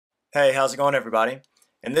Hey, how's it going, everybody?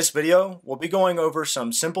 In this video, we'll be going over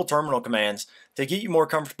some simple terminal commands to get you more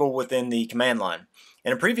comfortable within the command line.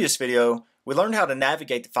 In a previous video, we learned how to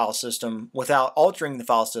navigate the file system without altering the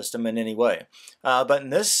file system in any way. But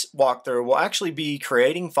in this walkthrough, we'll actually be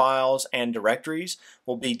creating files and directories,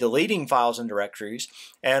 we'll be deleting files and directories,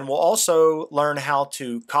 and we'll also learn how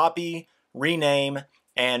to copy, rename,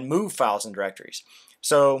 and move files and directories.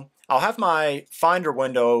 So I'll have my Finder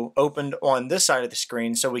window opened on this side of the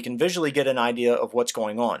screen so we can visually get an idea of what's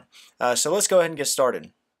going on. So let's go ahead and get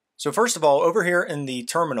started. So first of all, over here in the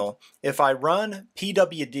terminal, if I run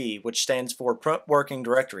pwd, which stands for Print Working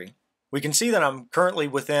Directory, we can see that I'm currently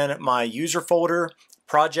within my user folder,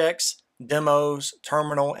 projects, demos,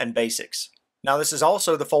 terminal, and basics. Now this is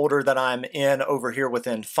also the folder that I'm in over here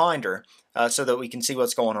within Finder so that we can see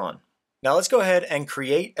what's going on. Now let's go ahead and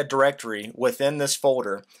create a directory within this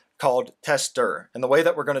folder called testdir. And the way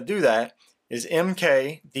that we're going to do that is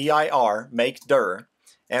mkdir, make dir,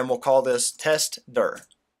 and we'll call this testdir.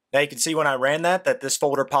 Now you can see when I ran that this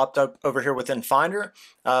folder popped up over here within Finder,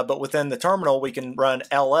 but within the terminal we can run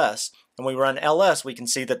ls, and when we run ls we can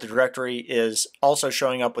see that the directory is also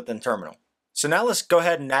showing up within terminal. So now let's go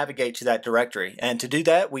ahead and navigate to that directory, and to do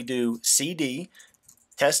that we do cd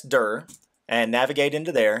testdir and navigate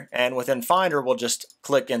into there, and within Finder we'll just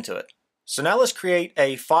click into it. So now let's create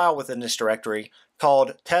a file within this directory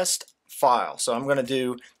called test file. So I'm going to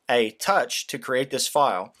do a touch to create this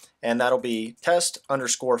file, and that'll be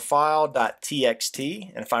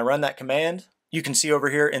test_file.txt, and if I run that command, you can see over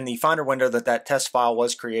here in the Finder window that test file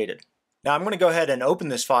was created. Now I'm going to go ahead and open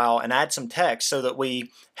this file and add some text so that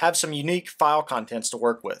we have some unique file contents to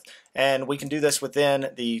work with, and we can do this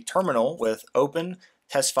within the terminal with open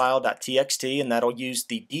testfile.txt, and that'll use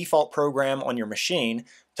the default program on your machine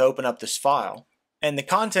to open up this file. And the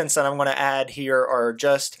contents that I'm going to add here are I'm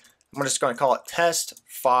just going to call it test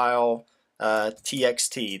file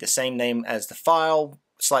txt, the same name as the file,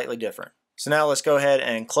 slightly different. So now let's go ahead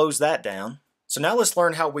and close that down. So now let's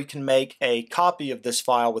learn how we can make a copy of this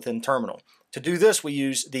file within terminal. To do this we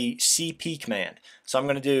use the cp command. So I'm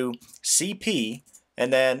going to do cp,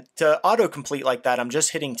 and then to autocomplete like that I'm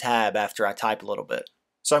just hitting tab after I type a little bit.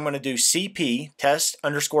 So I'm going to do cp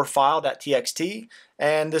test_file.txt,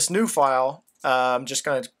 and this new file I'm just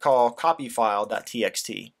going to call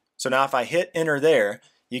copyfile.txt. So now if I hit enter there,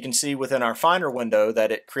 you can see within our Finder window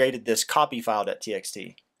that it created this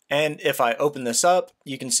copyfile.txt. And if I open this up,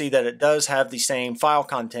 you can see that it does have the same file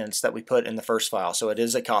contents that we put in the first file, so it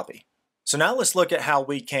is a copy. So now let's look at how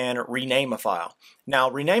we can rename a file. Now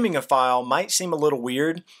renaming a file might seem a little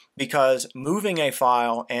weird because moving a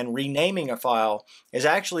file and renaming a file is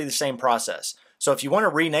actually the same process. So if you want to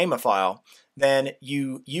rename a file, then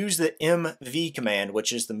you use the mv command,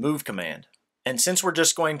 which is the move command. And since we're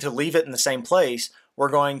just going to leave it in the same place, we're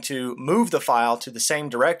going to move the file to the same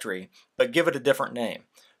directory, but give it a different name.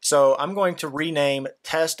 So I'm going to rename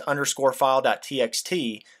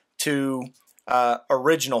test_file.txt to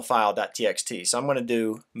original file.txt. So I'm going to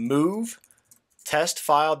do move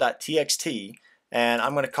testfile.txt, and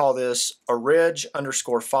I'm going to call this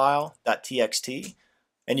orig_file.txt.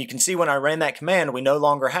 And you can see when I ran that command, we no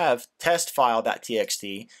longer have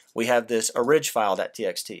testfile.txt, we have this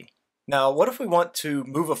orig_file.txt. Now, what if we want to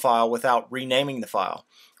move a file without renaming the file?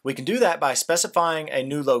 We can do that by specifying a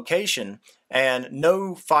new location and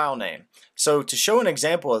no file name. So to show an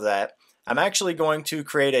example of that, I'm actually going to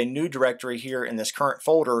create a new directory here in this current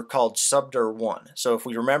folder called subdir1. So if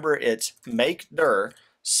we remember, it's mkdir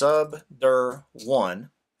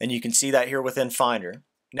subdir1, and you can see that here within Finder.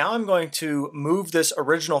 Now I'm going to move this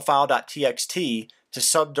original file.txt to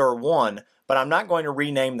subdir1, but I'm not going to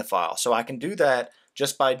rename the file. So I can do that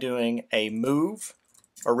just by doing a move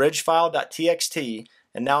orig_file.txt,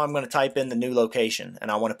 and now I'm going to type in the new location,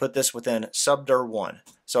 and I want to put this within subdir1.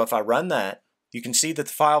 So if I run that, you can see that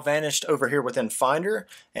the file vanished over here within Finder,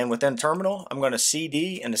 and within terminal I'm going to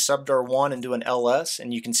cd into subdir1 and do an ls,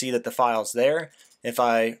 and you can see that the file's there. If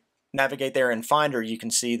I navigate there in Finder, you can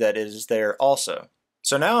see that it is there also.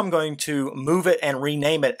 So now I'm going to move it and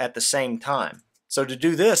rename it at the same time. So to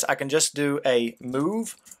do this, I can just do a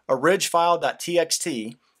move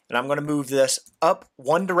orig_file.txt, and I'm going to move this up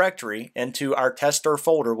one directory into our testdir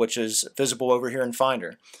folder, which is visible over here in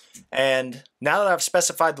Finder. And now that I've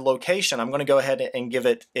specified the location, I'm going to go ahead and give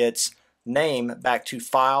it its name back to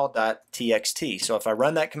file.txt. So if I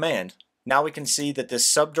run that command, now we can see that this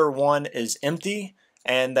subdir1 is empty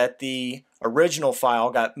and that the original file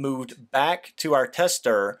got moved back to our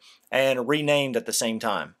testdir and renamed at the same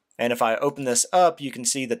time. And if I open this up, you can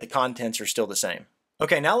see that the contents are still the same.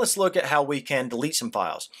 Okay, now let's look at how we can delete some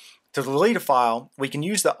files. To delete a file, we can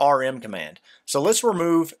use the rm command. So let's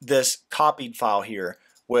remove this copied file here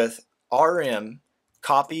with rm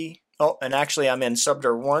copy. Oh, and actually I'm in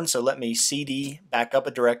subtor 1, so let me cd back up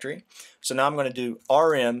a directory. So now I'm going to do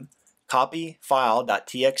rm copy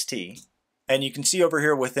file.txt. And you can see over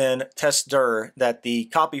here within testdir that the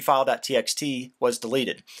copy file.txt was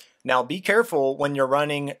deleted. Now be careful when you're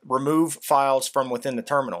running remove files from within the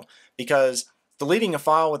terminal, because deleting a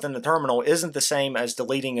file within the terminal isn't the same as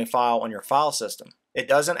deleting a file on your file system. It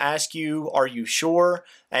doesn't ask you, are you sure?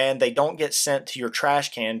 And they don't get sent to your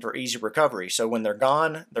trash can for easy recovery. So when they're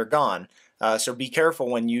gone, they're gone. So be careful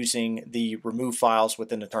when using the remove files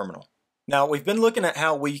within the terminal. Now we've been looking at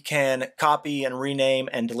how we can copy and rename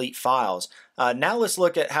and delete files. Now let's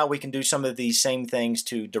look at how we can do some of these same things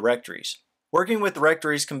to directories. Working with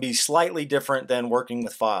directories can be slightly different than working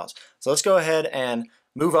with files. So let's go ahead and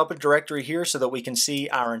move up a directory here so that we can see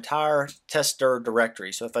our entire testdir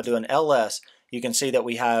directory. So if I do an ls, you can see that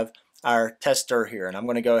we have our testdir here, and I'm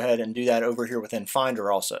going to go ahead and do that over here within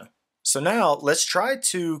Finder also. So now let's try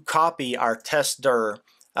to copy our testdir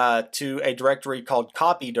to a directory called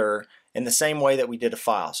copydir in the same way that we did a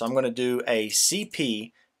file. So I'm going to do a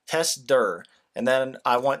cp testdir, and then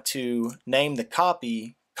I want to name the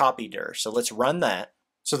copy copydir. So let's run that.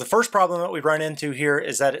 So the first problem that we run into here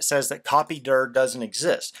is that it says that copydir doesn't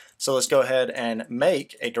exist. So let's go ahead and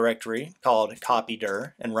make a directory called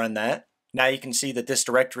copydir and run that. Now you can see that this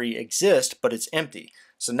directory exists, but it's empty.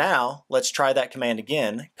 So now let's try that command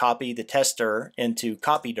again, copy the testdir into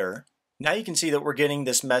copydir. Now you can see that we're getting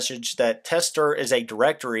this message that testdir is a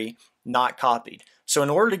directory not copied. So in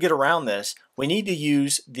order to get around this, we need to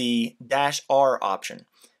use the -r option.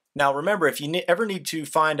 Now remember, if you ever need to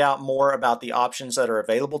find out more about the options that are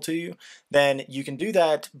available to you, then you can do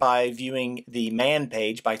that by viewing the man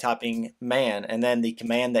page by typing man and then the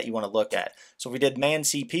command that you want to look at. So if we did man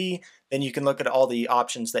cp, then you can look at all the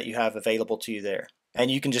options that you have available to you there.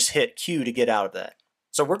 And you can just hit Q to get out of that.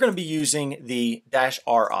 So we're going to be using the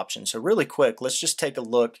 -r option. So really quick, let's just take a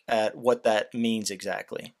look at what that means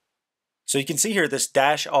exactly. So you can see here this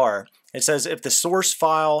 -r, it says if the source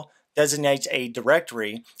file designates a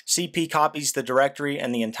directory, CP copies the directory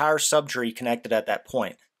and the entire subtree connected at that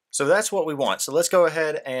point. So that's what we want. So let's go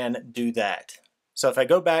ahead and do that. So if I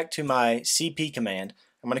go back to my CP command,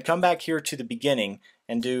 I'm going to come back here to the beginning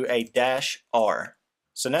and do a -r.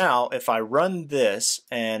 So now if I run this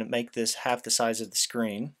and make this half the size of the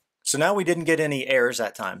screen, so now we didn't get any errors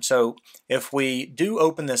that time. So if we do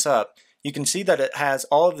open this up, you can see that it has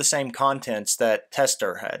all of the same contents that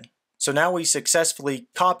testdir had. So now we successfully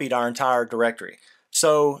copied our entire directory.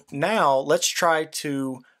 So now let's try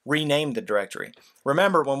to rename the directory.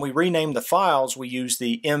 Remember, when we rename the files, we use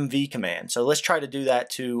the mv command. So let's try to do that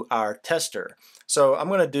to our testdir. So I'm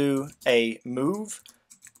going to do a move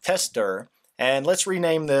testdir, and let's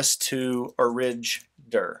rename this to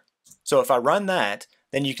origdir. So if I run that,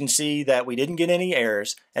 then you can see that we didn't get any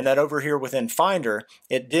errors, and that over here within Finder,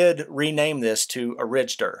 it did rename this to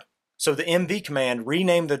origdir. So the mv command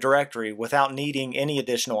renamed the directory without needing any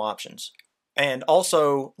additional options. And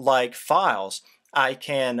also, like files, I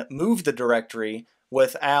can move the directory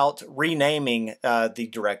without renaming the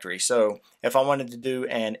directory. So if I wanted to do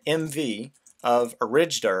an mv of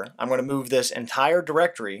origdir, I'm going to move this entire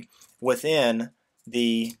directory within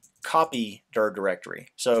the copydir directory.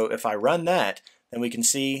 So if I run that, then we can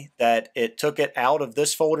see that it took it out of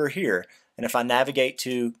this folder here. And if I navigate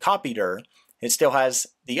to copydir, it still has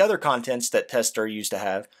the other contents that testdir used to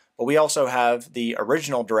have, but we also have the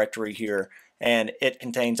original directory here, and it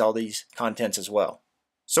contains all these contents as well.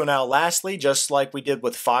 So now lastly, just like we did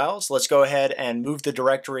with files, let's go ahead and move the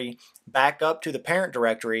directory back up to the parent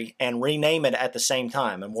directory and rename it at the same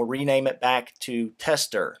time, and we'll rename it back to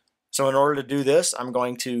testdir. So in order to do this, I'm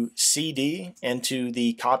going to cd into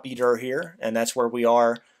the copydir here, and that's where we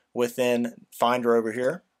are within Finder over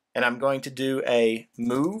here. And I'm going to do a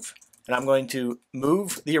move, and I'm going to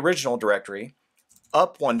move the original directory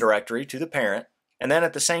up one directory to the parent, and then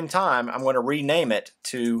at the same time I'm going to rename it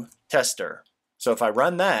to testdir. So if I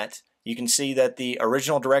run that, you can see that the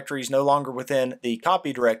original directory is no longer within the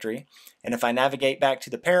copy directory, and if I navigate back to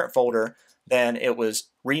the parent folder, then it was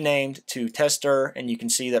renamed to testdir, and you can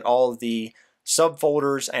see that all of the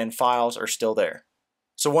subfolders and files are still there.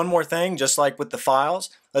 So one more thing, just like with the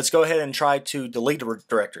files, let's go ahead and try to delete a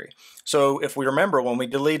directory. So if we remember, when we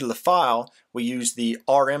deleted the file, we used the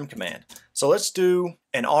rm command. So let's do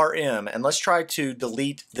an rm, and let's try to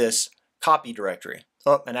delete this copy directory.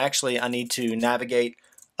 Oh, and actually I need to navigate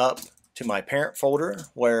up to my parent folder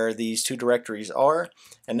where these two directories are.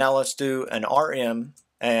 And now let's do an rm,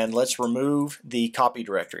 and let's remove the copy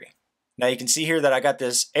directory. Now you can see here that I got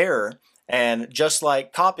this error, and just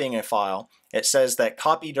like copying a file, it says that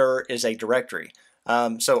mkdir is a directory.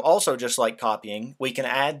 So also just like copying, we can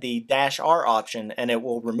add the -r option and it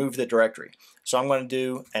will remove the directory. So I'm going to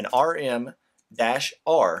do an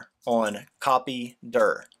rm-r on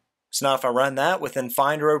mkdir. So now if I run that within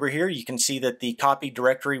Finder over here, you can see that the copy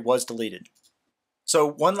directory was deleted. So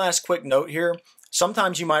one last quick note here.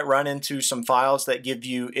 Sometimes you might run into some files that give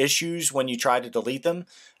you issues when you try to delete them.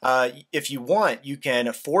 If you want, you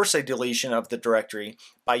can force a deletion of the directory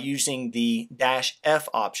by using the -f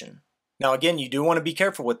option. Now again, you do want to be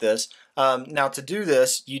careful with this. Now to do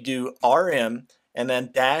this, you do rm and then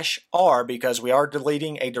 -r because we are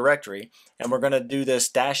deleting a directory, and we're going to do this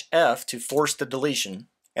 -f to force the deletion.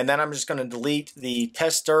 And then I'm just going to delete the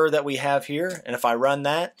tester that we have here, and if I run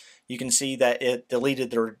that, you can see that it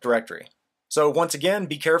deleted the directory. So once again,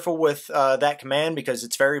 be careful with that command because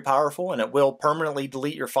it's very powerful and it will permanently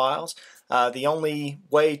delete your files. The only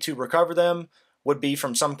way to recover them would be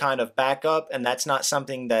from some kind of backup, and that's not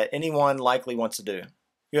something that anyone likely wants to do.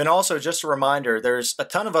 And also, just a reminder, there's a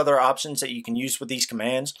ton of other options that you can use with these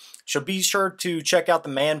commands, so be sure to check out the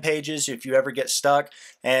man pages if you ever get stuck,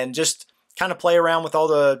 and just kind of play around with all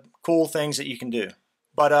the cool things that you can do.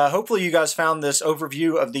 But hopefully you guys found this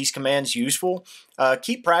overview of these commands useful.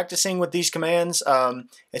 Keep practicing with these commands.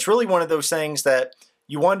 It's really one of those things that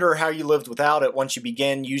you wonder how you lived without it once you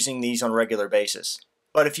begin using these on a regular basis.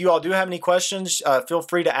 But if you all do have any questions, feel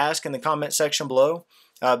free to ask in the comment section below.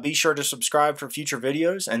 Be sure to subscribe for future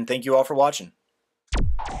videos, and thank you all for watching.